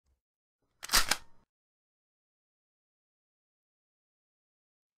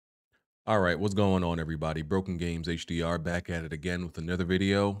All right, what's going on, everybody? Broken Games HDR back at it again with another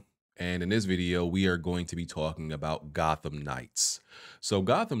video. And in this video, we are going to be talking about Gotham Knights. So,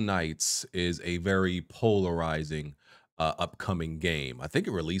 Gotham Knights is a very polarizing upcoming game. I think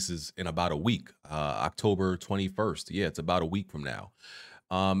it releases in about a week, October 21st. Yeah, it's about a week from now.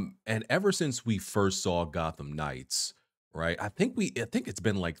 And ever since we first saw Gotham Knights, right? I think it's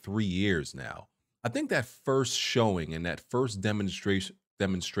been like 3 years now. I think that first showing and that first demonstration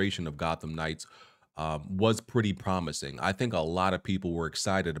of Gotham Knights was pretty promising. I think a lot of people were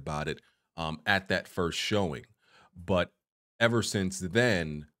excited about it at that first showing, but ever since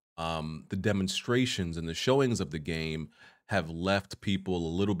then, the demonstrations and the showings of the game have left people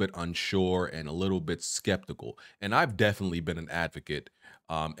a little bit unsure and a little bit skeptical. And I've definitely been an advocate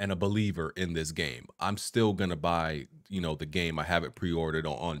and a believer in this game. I'm still gonna buy, the game. I have it pre-ordered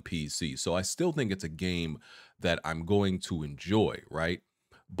on PC, so I still think it's a game that I'm going to enjoy, right?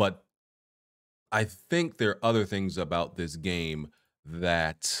 But I think there are other things about this game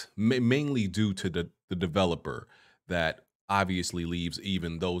that mainly due to the developer that obviously leaves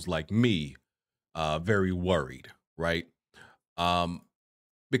even those like me very worried, right? Um,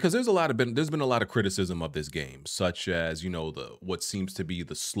 because there's been a lot of criticism of this game, such as the what seems to be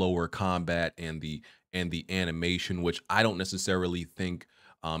the slower combat and the animation, which I don't necessarily think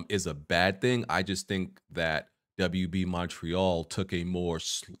is a bad thing. I just think that WB Montreal took a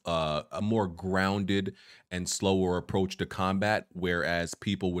more grounded and slower approach to combat, whereas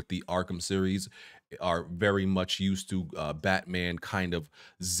people with the Arkham series are very much used to Batman kind of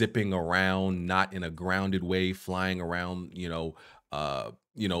zipping around, not in a grounded way, flying around,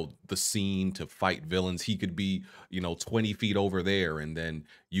 the scene to fight villains. He could be 20 feet over there, and then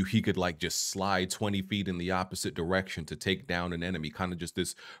he could like just slide 20 feet in the opposite direction to take down an enemy, kind of just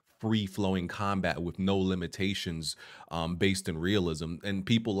this free flowing combat with no limitations, based in realism. And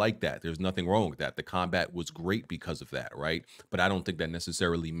people like that. There's nothing wrong with that. The combat was great because of that, right? But I don't think that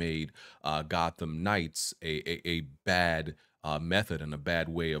necessarily made Gotham Knights a bad method and a bad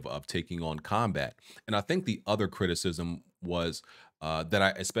way of taking on combat. And I think the other criticism was that I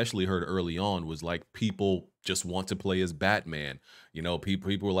especially heard early on was like people just want to play as Batman.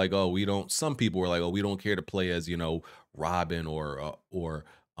 People were like, oh, we don't. Some people were like, oh, we don't care to play as Robin or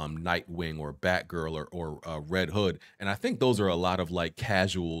Nightwing or Batgirl or Red Hood. And I think those are a lot of like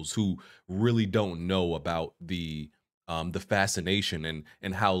casuals who really don't know about the fascination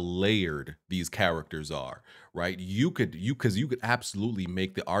and how layered these characters are, right? You could absolutely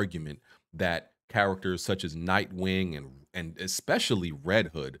make the argument that characters such as Nightwing and especially Red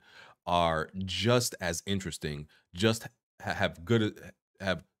Hood are just as interesting, just have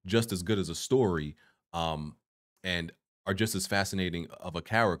just as good as a story, and are just as fascinating of a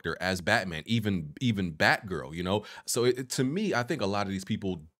character as Batman, even Batgirl. So to me, I think a lot of these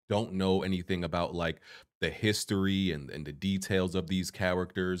people don't know anything about like the history and the details of these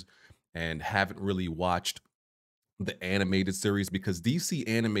characters and haven't really watched the animated series because DC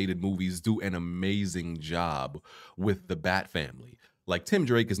animated movies do an amazing job with the Bat family. Like Tim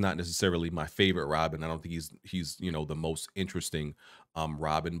Drake is not necessarily my favorite Robin. I don't think he's the most interesting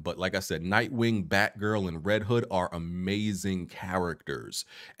Robin, but like I said, Nightwing, Batgirl and Red Hood are amazing characters.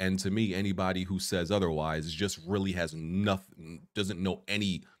 And to me anybody who says otherwise just really has nothing, doesn't know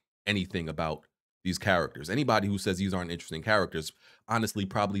anything about these characters. Anybody who says these aren't interesting characters honestly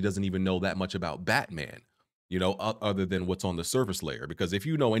probably doesn't even know that much about Batman, other than what's on the surface layer. Because if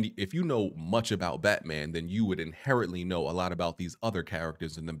you know much about Batman, then you would inherently know a lot about these other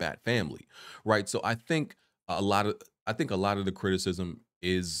characters in the Bat family, right? So I think a lot of the criticism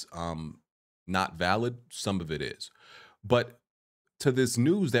is not valid. Some of it is, but to this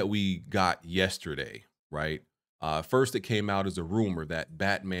news that we got yesterday, right? First, it came out as a rumor that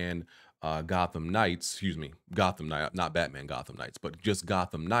Batman Gotham Knights, excuse me, Gotham Knight, not Batman Gotham Knights, but just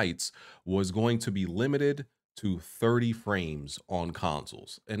Gotham Knights was going to be limited to 30 frames on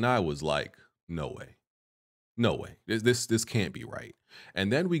consoles. And I was like, no way. No way. This can't be right.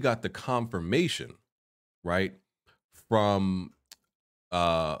 And then we got the confirmation, right, from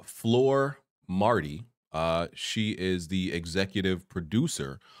Floor Marty. She is the executive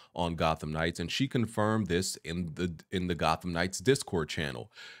producer on Gotham Knights, and she confirmed this in the Gotham Knights Discord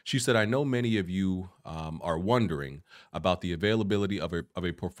channel. She said, "I know many of you are wondering about the availability of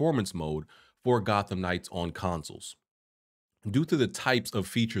a performance mode for Gotham Knights on consoles. Due to the types of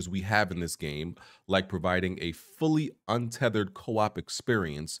features we have in this game, like providing a fully untethered co-op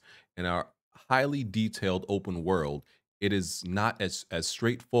experience in our highly detailed open world, it is not as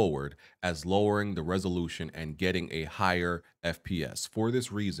straightforward as lowering the resolution and getting a higher FPS. For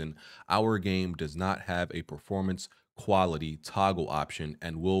this reason, our game does not have a performance quality toggle option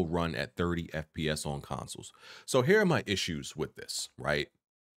and will run at 30 FPS on consoles. So here are my issues with this, right?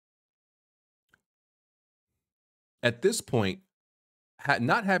 At this point,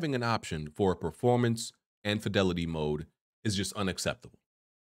 not having an option for a performance and fidelity mode is just unacceptable.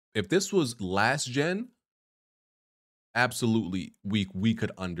 If this was last gen, absolutely we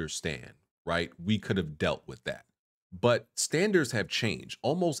could understand, right? We could have dealt with that. But standards have changed.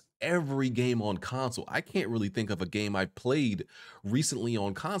 Almost every game on console, I can't really think of a game I played recently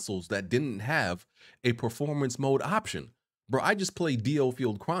on consoles that didn't have a performance mode option. Bro, I just played DO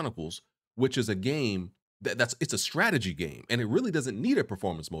Field Chronicles, which is a game it's a strategy game, and it really doesn't need a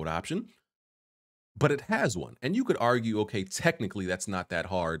performance mode option, but it has one. And you could argue, okay, technically that's not that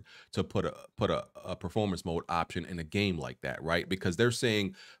hard to put a performance mode option in a game like that, right? Because they're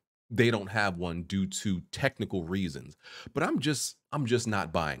saying they don't have one due to technical reasons. But I'm just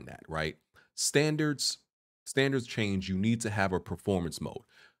not buying that, right? Standards standards change, you need to have a performance mode.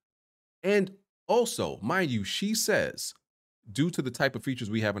 And also, mind you, she says due to the type of features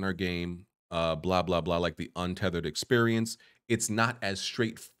we have in our game, blah blah blah, like the untethered experience, it's not as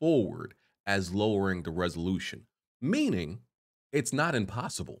straightforward as lowering the resolution. Meaning, it's not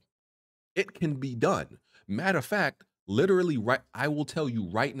impossible. It can be done. Matter of fact, literally, right, I will tell you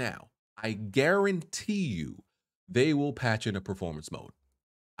right now, I guarantee you they will patch in a performance mode.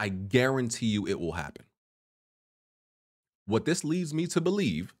 I guarantee you it will happen. What this leads me to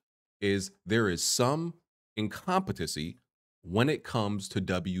believe is there is some incompetency when it comes to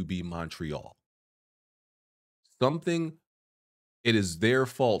WB Montreal. Something, it is their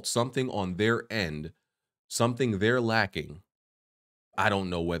fault, something on their end, something they're lacking. I don't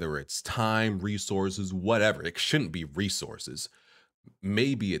know whether it's time, resources, whatever. It shouldn't be resources.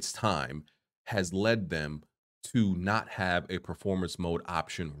 Maybe it's time has led them to not have a performance mode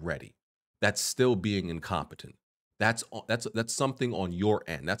option ready. That's still being incompetent. That's something on your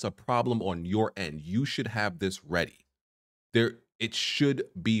end. That's a problem on your end. You should have this ready. It should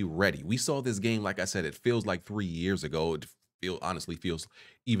be ready. We saw this game, like I said, it feels like 3 years ago. Honestly feels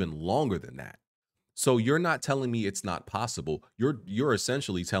even longer than that. So you're not telling me it's not possible. You're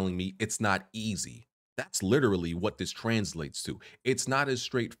essentially telling me it's not easy. That's literally what this translates to. It's not as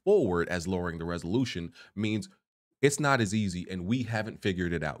straightforward as lowering the resolution means it's not as easy and we haven't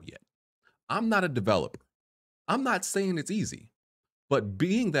figured it out yet. I'm not a developer. I'm not saying it's easy. But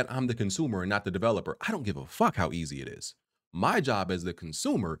being that I'm the consumer and not the developer, I don't give a fuck how easy it is. My job as the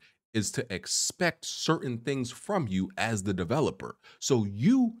consumer is to expect certain things from you as the developer. So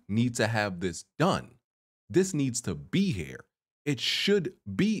you need to have this done. This needs to be here. It should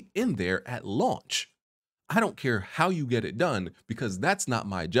be in there at launch. I don't care how you get it done because that's not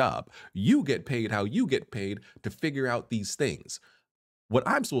my job. You get paid how you get paid to figure out these things. What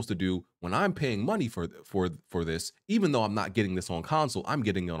I'm supposed to do when I'm paying money for this, even though I'm not getting this on console, I'm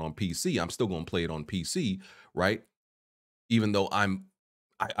getting it on PC. I'm still going to play it on PC, right? Even though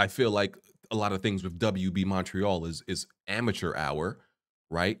I feel like a lot of things with WB Montreal is amateur hour,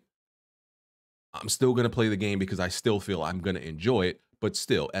 right? I'm still going to play the game because I still feel I'm going to enjoy it. But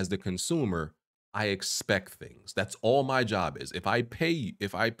still, as the consumer, I expect things. That's all my job is. If I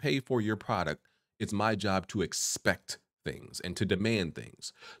pay for your product, it's my job to expect things and to demand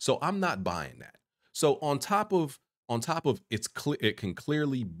things. So I'm not buying that. So on top of it can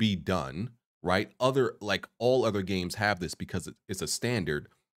clearly be done, right? Other like all other games have this because it's a standard.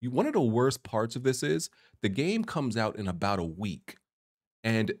 One of the worst parts of this is the game comes out in about a week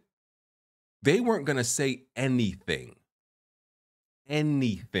and they weren't going to say anything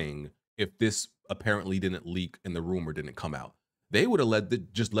if this apparently didn't leak and the rumor didn't come out. They would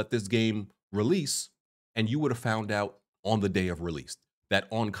have just let this game release and you would have found out on the day of release that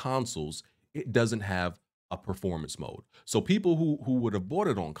on consoles it doesn't have a performance mode. So people who would have bought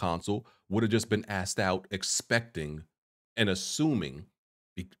it on console would have just been asked out expecting and assuming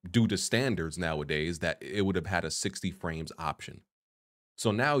due to standards nowadays that it would have had a 60 frames option. So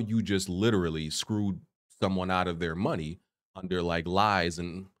now you just literally screwed someone out of their money under like lies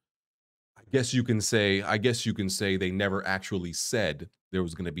and I guess you can say they never actually said there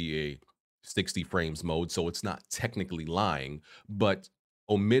was going to be a 60 frames mode, so it's not technically lying, but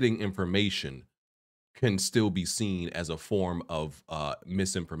omitting information can still be seen as a form of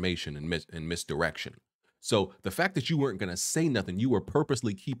misinformation and misdirection. So the fact that you weren't going to say nothing, you were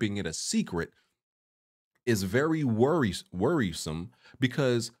purposely keeping it a secret, is very worrisome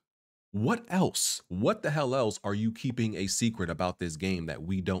because what else? What the hell else are you keeping a secret about this game that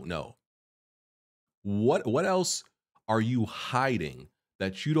we don't know? What else are you hiding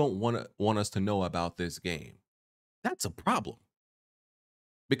that you don't want us to know about this game? That's a problem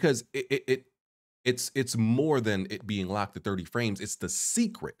because it It's more than it being locked at 30 frames. It's the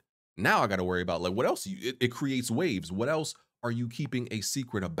secret. Now I got to worry about like what else it creates waves. What else are you keeping a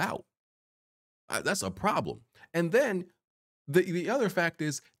secret about? That's a problem. And then the other fact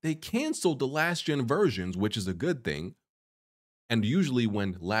is they canceled the last gen versions, which is a good thing. And usually,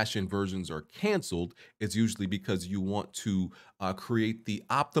 when last gen versions are canceled, it's usually because you want to create the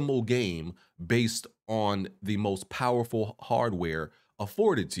optimal game based on the most powerful hardware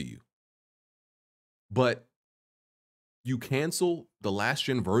afforded to you. But you cancel the last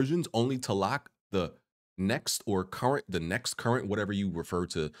gen versions only to lock the next current, whatever you refer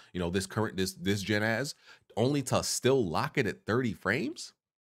to, this gen as, only to still lock it at 30 frames.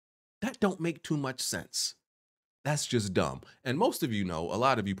 That don't make too much sense. That's just dumb. And most of you know, a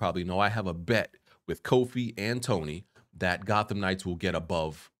lot of you probably know, I have a bet with Kofi and Tony that Gotham Knights will get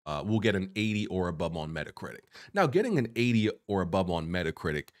an 80 or above on Metacritic. Now, getting an 80 or above on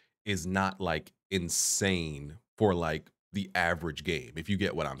Metacritic is not like insane for like the average game, if you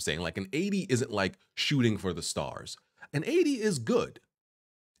get what I'm saying. Like an 80 isn't like shooting for the stars. An 80 is good.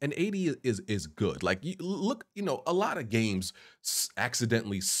 An 80 is good. Like you look, a lot of games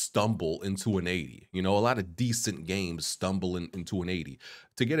accidentally stumble into an 80. A lot of decent games stumble into an 80.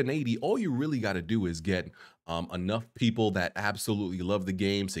 To get an 80, all you really got to do is get enough people that absolutely love the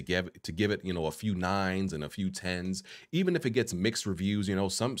game to give it, a few nines and a few tens. Even if it gets mixed reviews,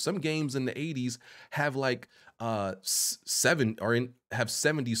 some games in the 80s have like have 70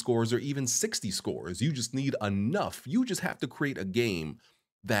 scores or even 60 scores. You just need enough. You just have to create a game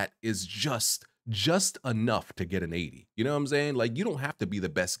that is just enough to get an 80. You know what I'm saying? Like, you don't have to be the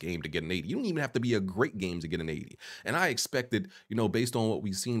best game to get an 80. You don't even have to be a great game to get an 80. And I expected, based on what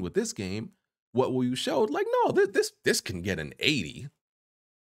we've seen with this game, what we showed, like, no, this can get an 80.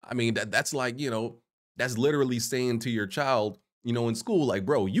 I mean, that's like, that's literally saying to your child, in school, like,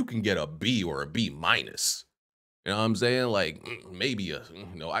 bro, you can get a B or a B minus. You know what I'm saying? Like maybe a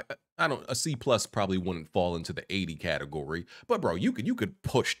C plus probably wouldn't fall into the 80 category, but bro, you could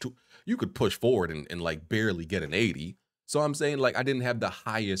push forward and like barely get an 80. So I'm saying like I didn't have the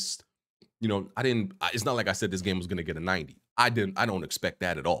highest, it's not like I said this game was gonna get a 90. I don't expect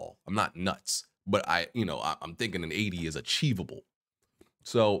that at all. I'm not nuts, but I'm thinking an 80 is achievable.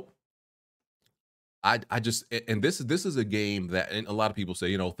 So I just and this is a game that, and a lot of people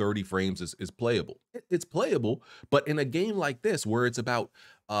say 30 frames is playable. It's playable, but in a game like this where it's about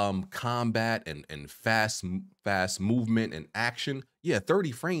combat and fast movement and action, yeah,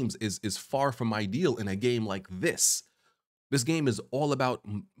 30 frames is far from ideal in a game like this. This game is all about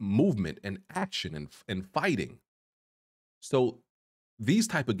movement and action and fighting. So these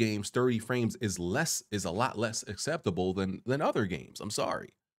type of games, 30 frames is a lot less acceptable than other games. I'm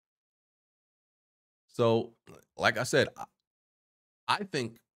sorry. So, like I said, I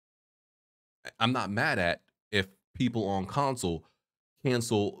think I'm not mad at if people on console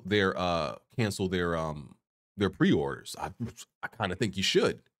cancel their pre-orders. I kind of think you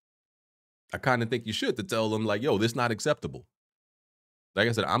should. I kind of think you should, to tell them like, yo, this not acceptable. Like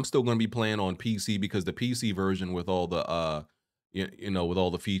I said, I'm still going to be playing on PC because the PC version with all the with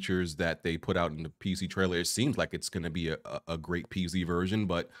all the features that they put out in the PC trailer, it seems like it's going to be a great PC version,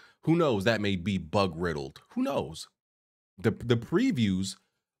 but who knows? That may be bug riddled. Who knows? The previews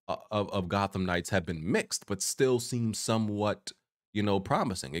of Gotham Knights have been mixed, but still seem somewhat,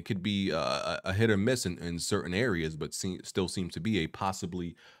 promising. It could be a hit or miss in certain areas, but still seems to be a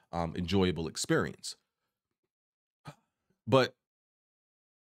possibly enjoyable experience. But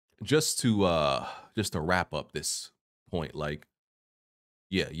just to wrap up this point, like,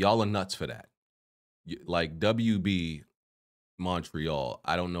 yeah, y'all are nuts for that. Like WB Montreal,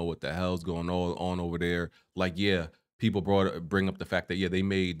 I don't know what the hell's going on over there. Like, yeah, people bring up the fact that, yeah, they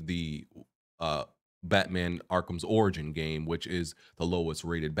made the uh Batman Arkham's Origin game, which is the lowest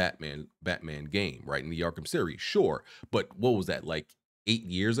rated Batman game, right, in the Arkham series. Sure, but what was that, like 8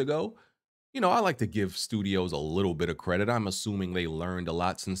 years ago? I like to give studios a little bit of credit. I'm assuming they learned a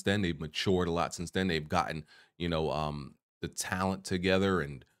lot since then. They've matured a lot since then. They've gotten, the talent together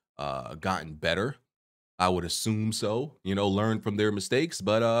and gotten better. I would assume so, learn from their mistakes,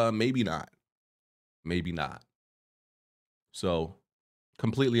 but maybe not. Maybe not. So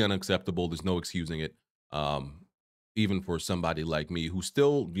completely unacceptable. There's no excusing it. Even for somebody like me who's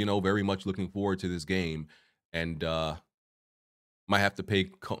still, very much looking forward to this game, and might have to pay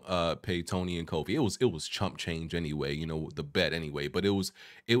Tony and Kofi. It was chump change anyway, the bet anyway, but it was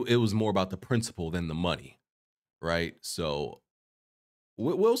more about the principle than the money, right? So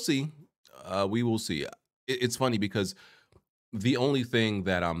we'll see. We will see. It's funny because the only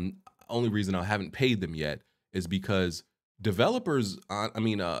reason I haven't paid them yet is because Developers,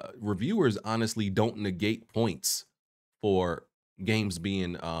 reviewers honestly don't negate points for games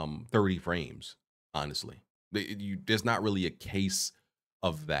being 30 frames. Honestly, there's not really a case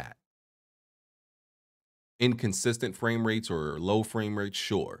of that. Inconsistent frame rates or low frame rates,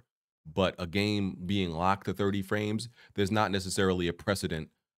 sure, but a game being locked to 30 frames, there's not necessarily a precedent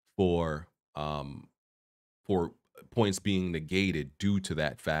for um, for points being negated due to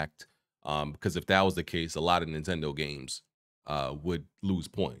that fact. Because if that was the case, a lot of Nintendo games would lose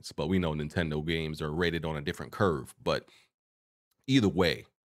points. But we know Nintendo games are rated on a different curve. But either way,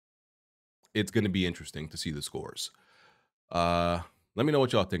 it's going to be interesting to see the scores. Uh, Let me know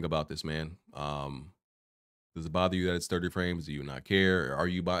what y'all think about this, man. Does it bother you that it's 30 frames? Do you not care? Are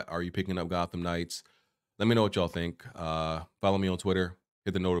you picking up Gotham Knights? Let me know what y'all think. Follow me on Twitter,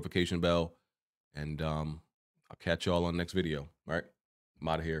 hit the notification bell, and I'll catch y'all on the next video. All right. I'm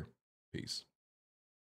out of here. Peace.